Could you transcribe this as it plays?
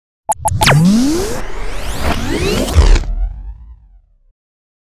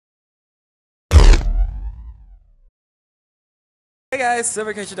Hey guys,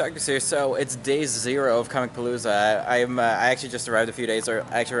 Silvercage Doctors here. So it's day 0 of Comicpalooza. I actually just arrived a few days, or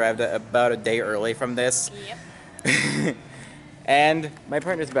I actually arrived about a day early from this. Yep. And my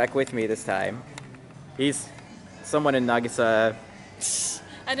partner's back with me this time. He's someone in Nagisa.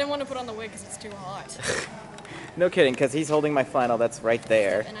 I didn't want to put on the wig because it's too hot. No kidding, because he's holding my flannel that's right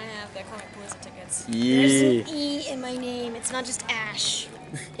there. And I have the Comicpalooza tickets. There's an E in my name. It's not just Ash.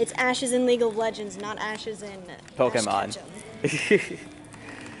 It's Ashes in League of Legends, not Ashes in Pokemon.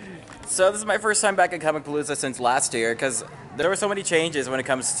 So this is my first time back at Comicpalooza since last year, because there were so many changes when it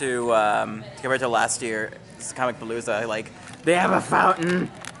comes to compared to last year's Comicpalooza. Like, they have a fountain.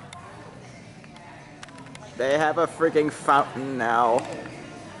 They have a freaking fountain now.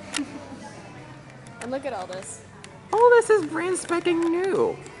 And look at all this. All this is brand spanking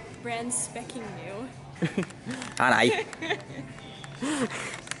new. Brand specking new. Hi.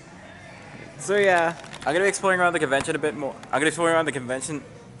 So yeah, I'm gonna be exploring around the convention a bit more. I'm gonna explore around the convention.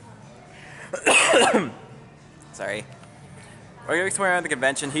 Sorry. We're gonna explore around the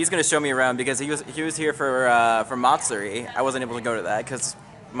convention. He's gonna show me around because he was here for Matsuri. I wasn't able to go to that because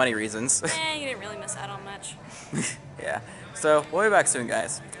money reasons. You didn't really miss out on much. Yeah. So we'll be back soon,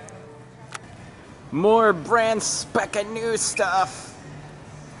 guys. More brand spanking new stuff.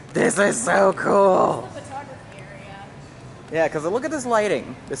 This is so cool. The photography area. Yeah, because look at this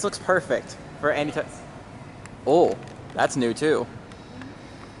lighting. This looks perfect for any type. Oh, that's new too.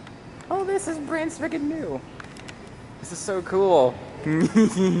 Oh, this is brand spanking new. This is so cool.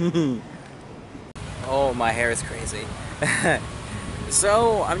 Oh, my hair is crazy.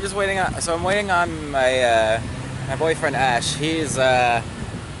 So I'm just waiting on. So I'm waiting on my my boyfriend Ash.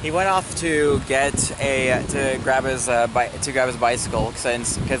 He went off to grab his bicycle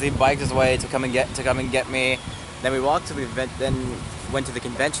because he biked his way to come and get me. Then we walked to the event. Then went to the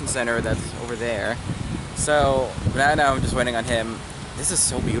convention center that's over there. So now I'm just waiting on him. This is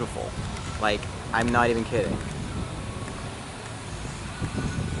so beautiful. Like, I'm not even kidding.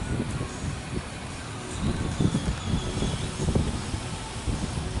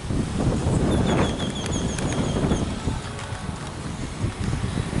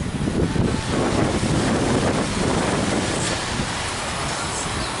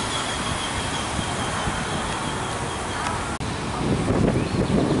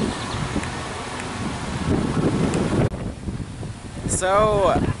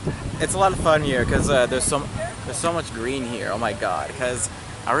 So it's a lot of fun here because there's so much green here. Oh my god! Because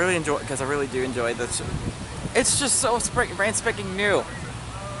I really do enjoy this. It's just so brand spanking new.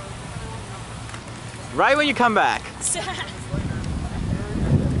 Right when you come back.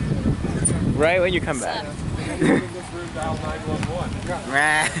 Right when you come back.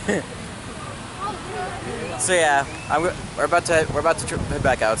 So yeah, we're about to head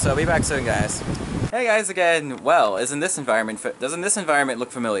back out. So I'll be back soon, guys. Hey guys again. Well, doesn't this environment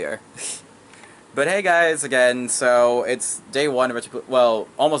look familiar? But hey guys again. So it's day 1 of I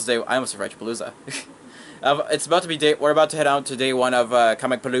almost said Frightmare. We're about to head out to day 1 of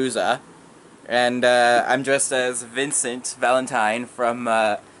Comicpalooza, and I'm dressed as Vincent Valentine from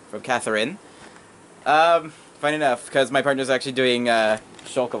Catherine. Funny enough, because my partner's actually doing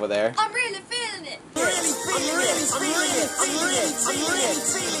Shulk over there. I'm really feeling it. I'm really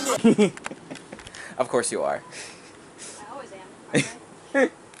feeling it. Of course you are. I always am.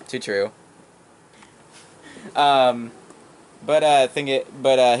 Too true. But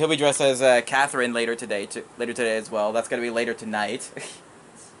he'll be dressed as Catherine later today as well. That's gonna be later tonight.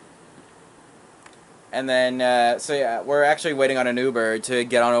 And then so yeah, we're actually waiting on an Uber to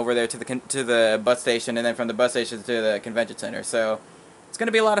get on over there to the bus station, and then from the bus station to the convention center. So it's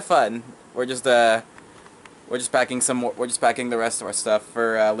gonna be a lot of fun. We're just packing the rest of our stuff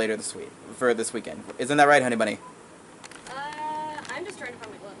for later this week, for this weekend. Isn't that right, honey bunny? I'm just trying to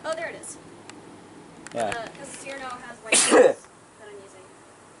find my glove. Oh, there it is. Yeah. Because Cyrano has white gloves that I'm using.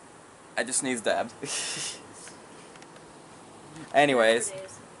 I just sneezed dabbed. Anyways.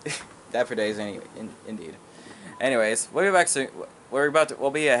 That for days, anyway. Indeed. Anyways, we'll be back soon.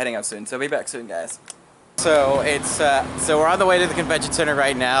 We'll be heading out soon. So be back soon, guys. So it's so we're on the way to the convention center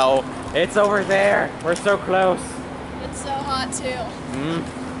right now. It's over there. We're so close. It's so hot too.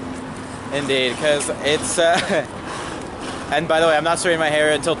 Indeed, because it's and by the way, I'm not straightening my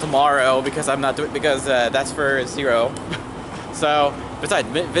hair until tomorrow because that's for Zero. So besides,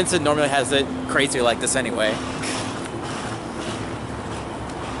 Vincent normally has it crazy like this anyway.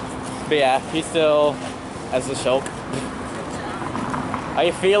 But yeah, he still has the Shulk. Are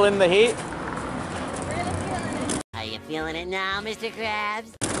you feeling the heat? Are you feeling it now, Mr.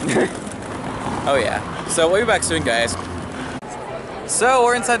 Krabs? Oh yeah. So we'll be back soon, guys. So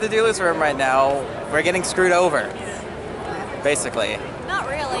we're inside the dealer's room right now. We're getting screwed over, basically. Not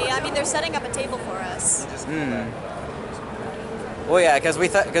really. I mean, they're setting up a table for us. Well, yeah, because we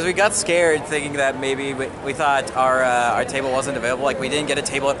got scared thinking that maybe we thought our table wasn't available. Like we didn't get a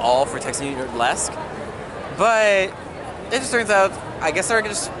table at all for Texas Nerdlesque. But it just turns out, I guess they're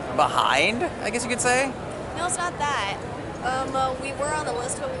just behind. I guess you could say. No, it's not that. We were on the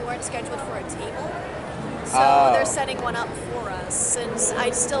list, but we weren't scheduled for a table. So they're setting one up for us, since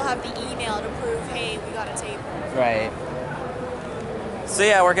I still have the email to prove, hey, we got a table. Right. So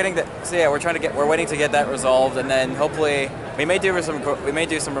yeah, we're waiting to get that resolved, and then hopefully we may do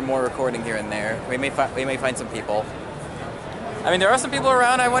some more recording here and there. We may find some people. I mean, there are some people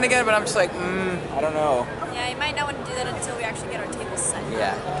around I want to get, but I'm just like, I don't know. Yeah, you might not want to do that until we actually get our table set.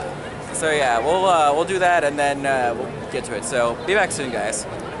 Yeah. So yeah, we'll do that, and then we'll get to it. So be back soon, guys.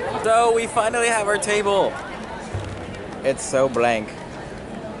 So we finally have our table. It's so blank,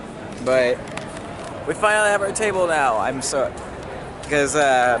 but we finally have our table now. I'm so because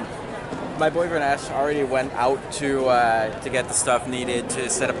my boyfriend Ash already went out to get the stuff needed to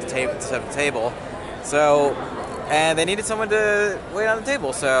set up the table. So and they needed someone to wait on the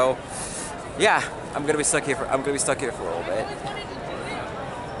table. So yeah, I'm gonna be stuck here for a little bit.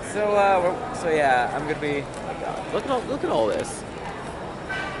 So yeah, I'm gonna be look at all this.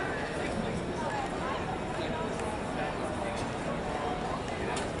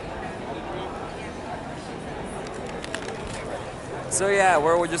 So yeah,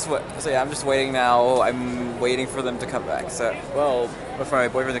 I'm just waiting now. I'm waiting for them to come back. So for my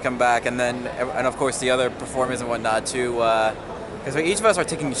boyfriend to come back, and of course the other performers and whatnot to, because each of us are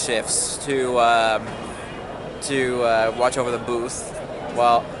taking shifts to watch over the booth.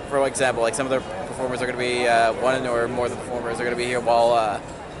 Well, for example, like some of the performers are going to be one or more of the performers are going to be here while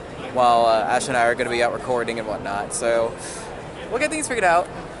Ash and I are going to be out recording and whatnot. So we'll get things figured out,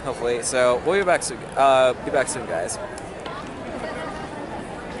 hopefully. So we'll be back soon. Guys.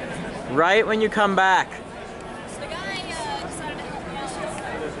 Right when you come back. The guy decided to help me out.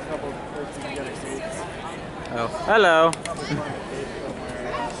 There's a couple folks in the other seats. Oh, hello.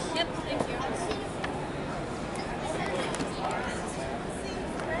 Yep, thank you.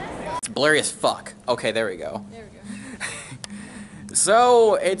 It's blurry as fuck. Okay, there we go. There we go.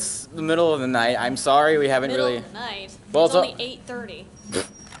 So it's the middle of the night. I'm sorry we haven't Middle really. of the night. Well, it's only 8:30.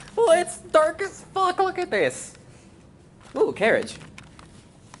 Well, it's dark as fuck. Look at this. Ooh, carriage.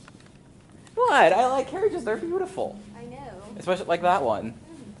 What? I like carriages. They're beautiful. I know. Especially like that one.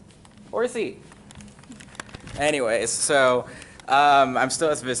 Or a seat. Anyways, so I'm still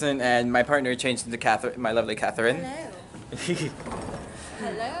as Vincent, and my partner changed into Catherine, my lovely Catherine. Hello.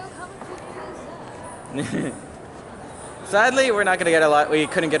 Hello. Comicpalooza. Sadly, we're not gonna get a lot. We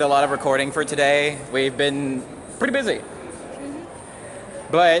couldn't get a lot of recording for today. We've been pretty busy.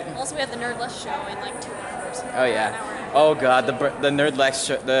 But Also, we have the Nerdless show in like 2 hours. oh yeah. Oh god, the Nerdlesque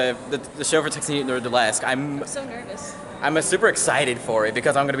show, the show for Texas Nerdlesque. I'm so nervous. I'm super excited for it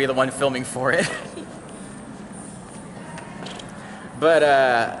because I'm gonna be the one filming for it.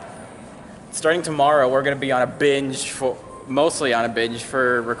 But starting tomorrow, we're gonna be on a binge mostly on a binge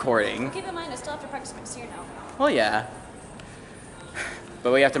for recording. Keep in mind, I still have to practice my seer now. Well, yeah.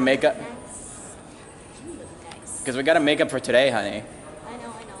 But we have to make up because we gotta make up for today, honey. I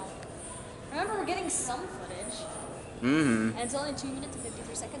know. Remember, we're getting some footage. Mm-hmm. And it's only 2 minutes and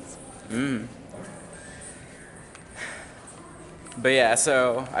 53 seconds. Mm. But yeah,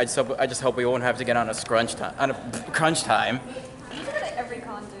 so I just hope we won't have to get on a crunch time. You do that at every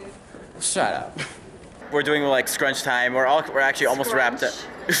con, dude. Shut up. We're doing like scrunch time. We're actually almost wrapped up.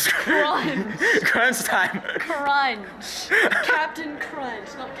 Crunch. Crunch time. Crunch. Captain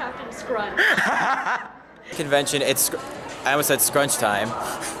Crunch, not Captain Scrunch. Convention. I almost said scrunch time.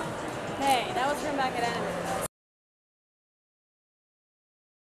 Hey, that was from back at Anime.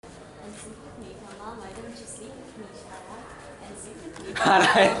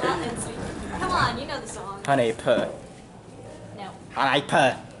 Come on, you know the song. Honey puh. No. Honey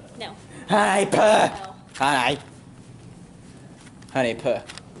puh. No. Honey puh. No. Honey puh.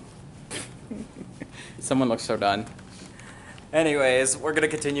 Someone looks so done. Anyways, we're gonna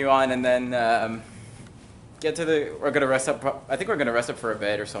continue on and then we're gonna rest up. I think we're gonna rest up for a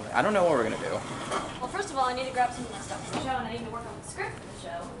bit or something. I don't know what we're gonna do. Well, first of all, I need to grab some of my stuff for the show, and I need to work on the script for the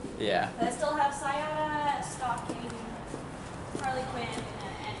show. Yeah. But I still have Sayada, Stalking, Harley Quinn,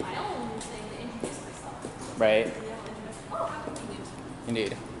 and my own thing to introduce myself. Right. Oh, how convenient.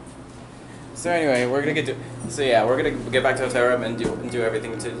 Indeed. So anyway, we're gonna get back to the hotel room and do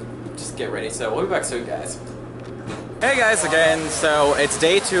everything to just get ready. So we'll be back soon, guys. Hey guys again, so it's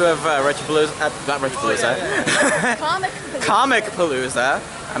day 2 of Retropalooza, not Retropalooza, Comicpalooza.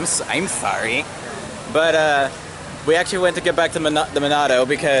 I'm sorry, but we actually went to get back to the Monado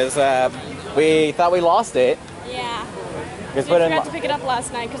because we thought we lost it. Yeah. We forgot to pick it up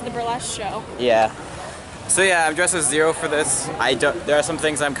last night because of the burlesque show. Yeah. So yeah, I'm dressed as Zero for this. There are some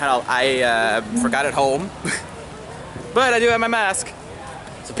things I forgot at home, but I do have my mask,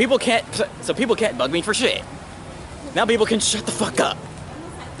 so people can't bug me for shit. Now people can shut the fuck up.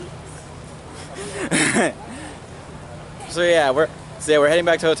 So yeah, we're heading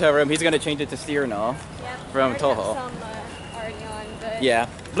back to the hotel room. He's gonna change it to Cyrano from Toho. Already on, but Yeah,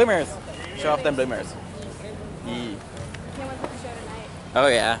 bloomers. Show off them bloomers. Yeah. can't wait for the show tonight. Oh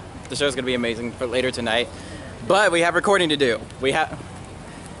yeah, the show's gonna be amazing for later tonight. But we have recording to do. We have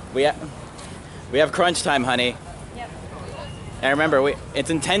crunch time, honey. Yep. And remember, it's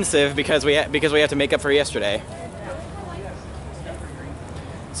intensive because we have to make up for yesterday.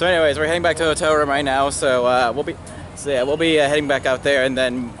 So anyways, we're heading back to the hotel room right now, so we'll be heading back out there, and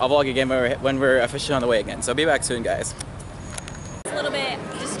then I'll vlog again when we're officially on the way again. So be back soon, guys. It's a little bit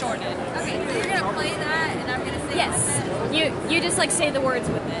distorted. Okay, so you're gonna play that, and I'm gonna sing. Yes. You just like say the words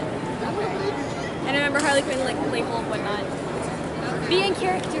with it. And remember Harley Quinn like playful and whatnot. Okay. Be in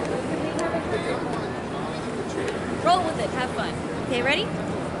character. Roll with it. Have fun. Okay, ready?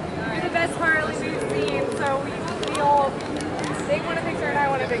 You're the best Harley we've seen, so we all they want a picture and I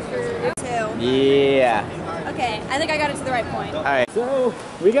want a picture. Two. Yeah. Okay, I think I got it to the right point. All right. So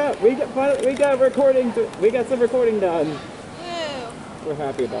we got some recording done. Woo. We're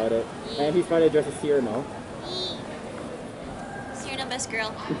happy about it. And he's finally dressed as Cyrano. Cyrano, best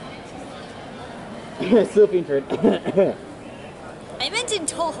girl. Silpingford. I meant in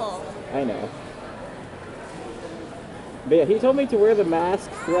Toho. I know. But yeah, he told me to wear the mask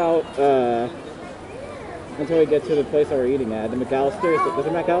throughout until we get to the place that we're eating at. The McAllister's. There's a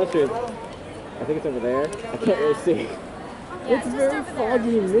McAllister's. I think it's over there. I can't really see. It's very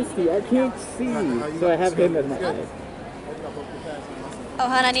foggy and misty. I can't see. So I have him as my guide. Oh,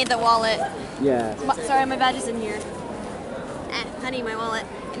 hon, I need the wallet. Yeah. Sorry, my badge is in here. Honey, my wallet.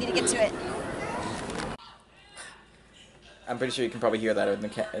 I need to get to it. I'm pretty sure you can probably hear that in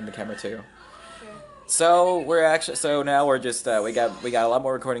the camera too. So now we're just we got a lot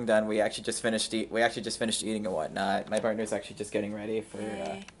more recording done. We actually just finished eating and whatnot. My partner's actually just getting ready for.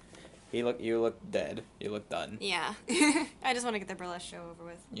 You look dead. You look done. Yeah. I just want to get the burlesque show over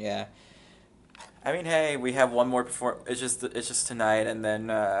with. Yeah. I mean, hey, we have one more It's just tonight, and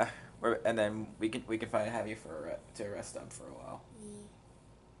then we can finally have you to rest up for a while.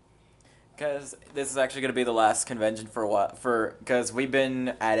 Because this is actually going to be the last convention for a while, because we've been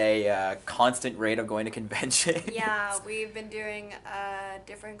at a constant rate of going to conventions. Yeah, we've been doing a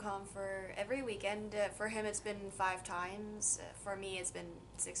different con for every weekend. For him, it's been 5 times. For me, it's been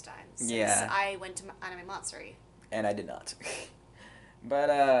 6 times. Yeah. Since I went to Anime Matsuri. And I did not. But,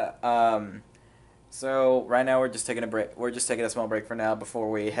 so right now we're just taking a break. We're just taking a small break for now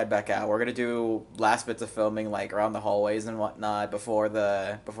before we head back out. We're gonna do last bits of filming like around the hallways and whatnot before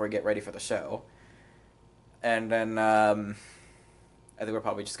we get ready for the show. And then I think we're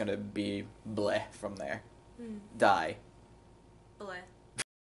probably just gonna be bleh from there. Die. Bleh.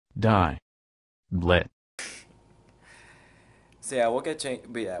 Die. Bleh. So yeah, we'll get change.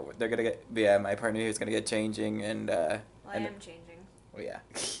 But yeah, they're gonna get. But yeah, my partner here's gonna get changing and. Well, I am changing. Well, yeah.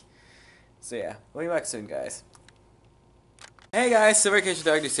 So yeah, we'll be back soon, guys. Hey guys, Silver Vacation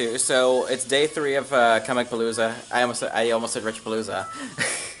Darkness here. So it's day 3 of Comicpalooza. I almost said Retropalooza.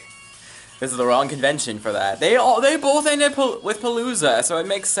 This is the wrong convention for that. They both ended with Palooza, so it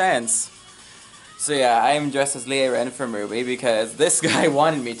makes sense. So yeah, I am dressed as Leah Ren from Ruby because this guy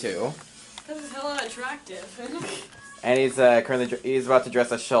wanted me to. This is hella attractive. And he's he's about to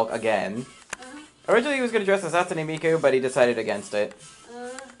dress as Shulk again. Originally he was gonna dress as Hatsune Miku, but he decided against it.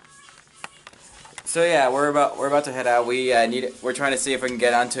 So yeah, we're about to head out. We're trying to see if we can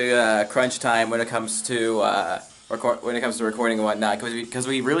get onto crunch time when it comes to recording and whatnot, because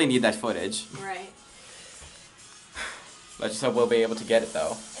we really need that footage. Right. Let's just hope we'll be able to get it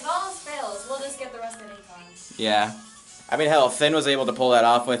though. If all else fails, we'll just get the rest of the econs. Yeah, I mean hell, Finn was able to pull that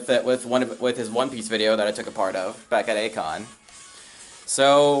off with his One Piece video that I took a part of back at Acon.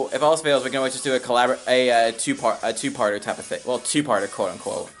 So if all else fails, we can always just do a two-parter type of thing. Well, two-parter quote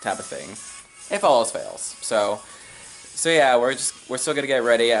unquote type of thing. If all else fails. So yeah, we're still gonna get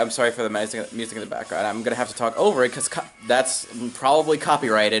ready. I'm sorry for the music in the background. I'm gonna have to talk over it because that's probably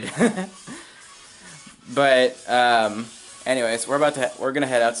copyrighted. But anyways, we're gonna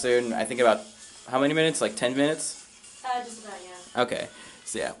head out soon. I think about how many minutes? Like 10 minutes? Just about, yeah. Okay.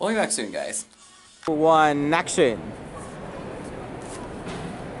 So yeah, we'll be back soon, guys. 1 action.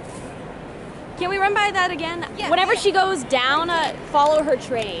 Can we run by that again? Yeah. Whenever she goes down, follow her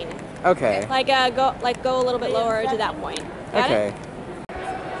train. Okay. Like go a little bit lower to that point. Got Okay. it?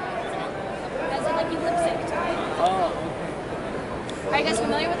 As in, like you lip synced. Oh, Are you guys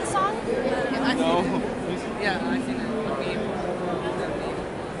familiar with the song? no. Yeah, I think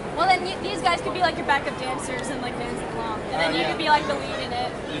Well, then these guys could be like your backup dancers and like dance along, and then you could be like the lead in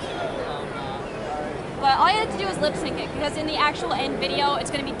it. But all you have to do is lip sync it, because in the actual end video, it's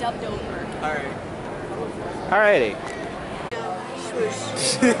going to be dubbed over. Alright. Alrighty.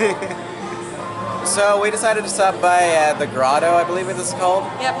 So we decided to stop by the Grotto, I believe this is called.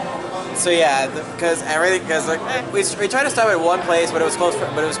 Yep. So yeah, because like we tried to stop at one place, but it was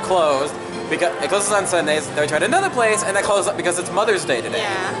closed. Because it closes on Sundays. Then we tried another place, and that closed up because it's Mother's Day today.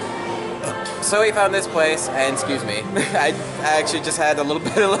 Yeah. So we found this place, and excuse me, I actually just had a little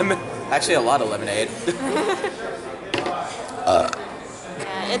bit of actually a lot of lemonade.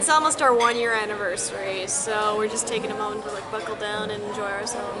 Yeah, it's almost our 1 year anniversary, so we're just taking a moment to like buckle down and enjoy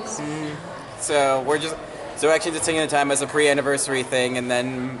ourselves. So we're actually just taking the time as a pre-anniversary thing, and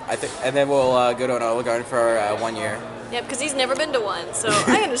then we'll go to an Olive Garden for our 1 year. Yep, because he's never been to one, so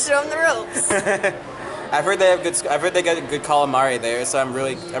I'm gonna show him the ropes. I've heard they got good calamari there, so I'm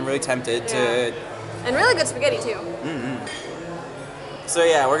really tempted to. And really good spaghetti too. So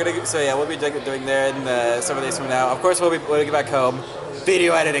yeah, we'll be doing there in several days from now. Of course, we'll get back home.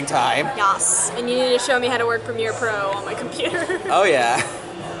 Video editing time. Yes, and you need to show me how to work Premiere Pro on my computer. Oh yeah.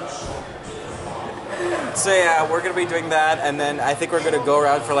 So yeah, we're gonna be doing that, and then I think we're gonna go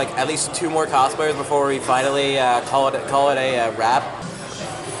around for like at least 2 more cosplayers before we finally call it a wrap.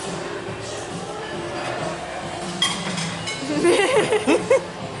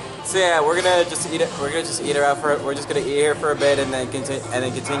 So yeah, we're gonna just eat her out for. We're just gonna eat here for a bit, and then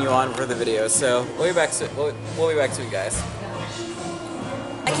continue on for the video. So we'll be back soon. We'll be back soon, guys.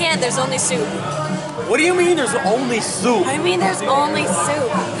 I can't, there's only soup. What do you mean? There's only soup? I mean, there's only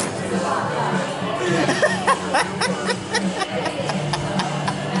soup.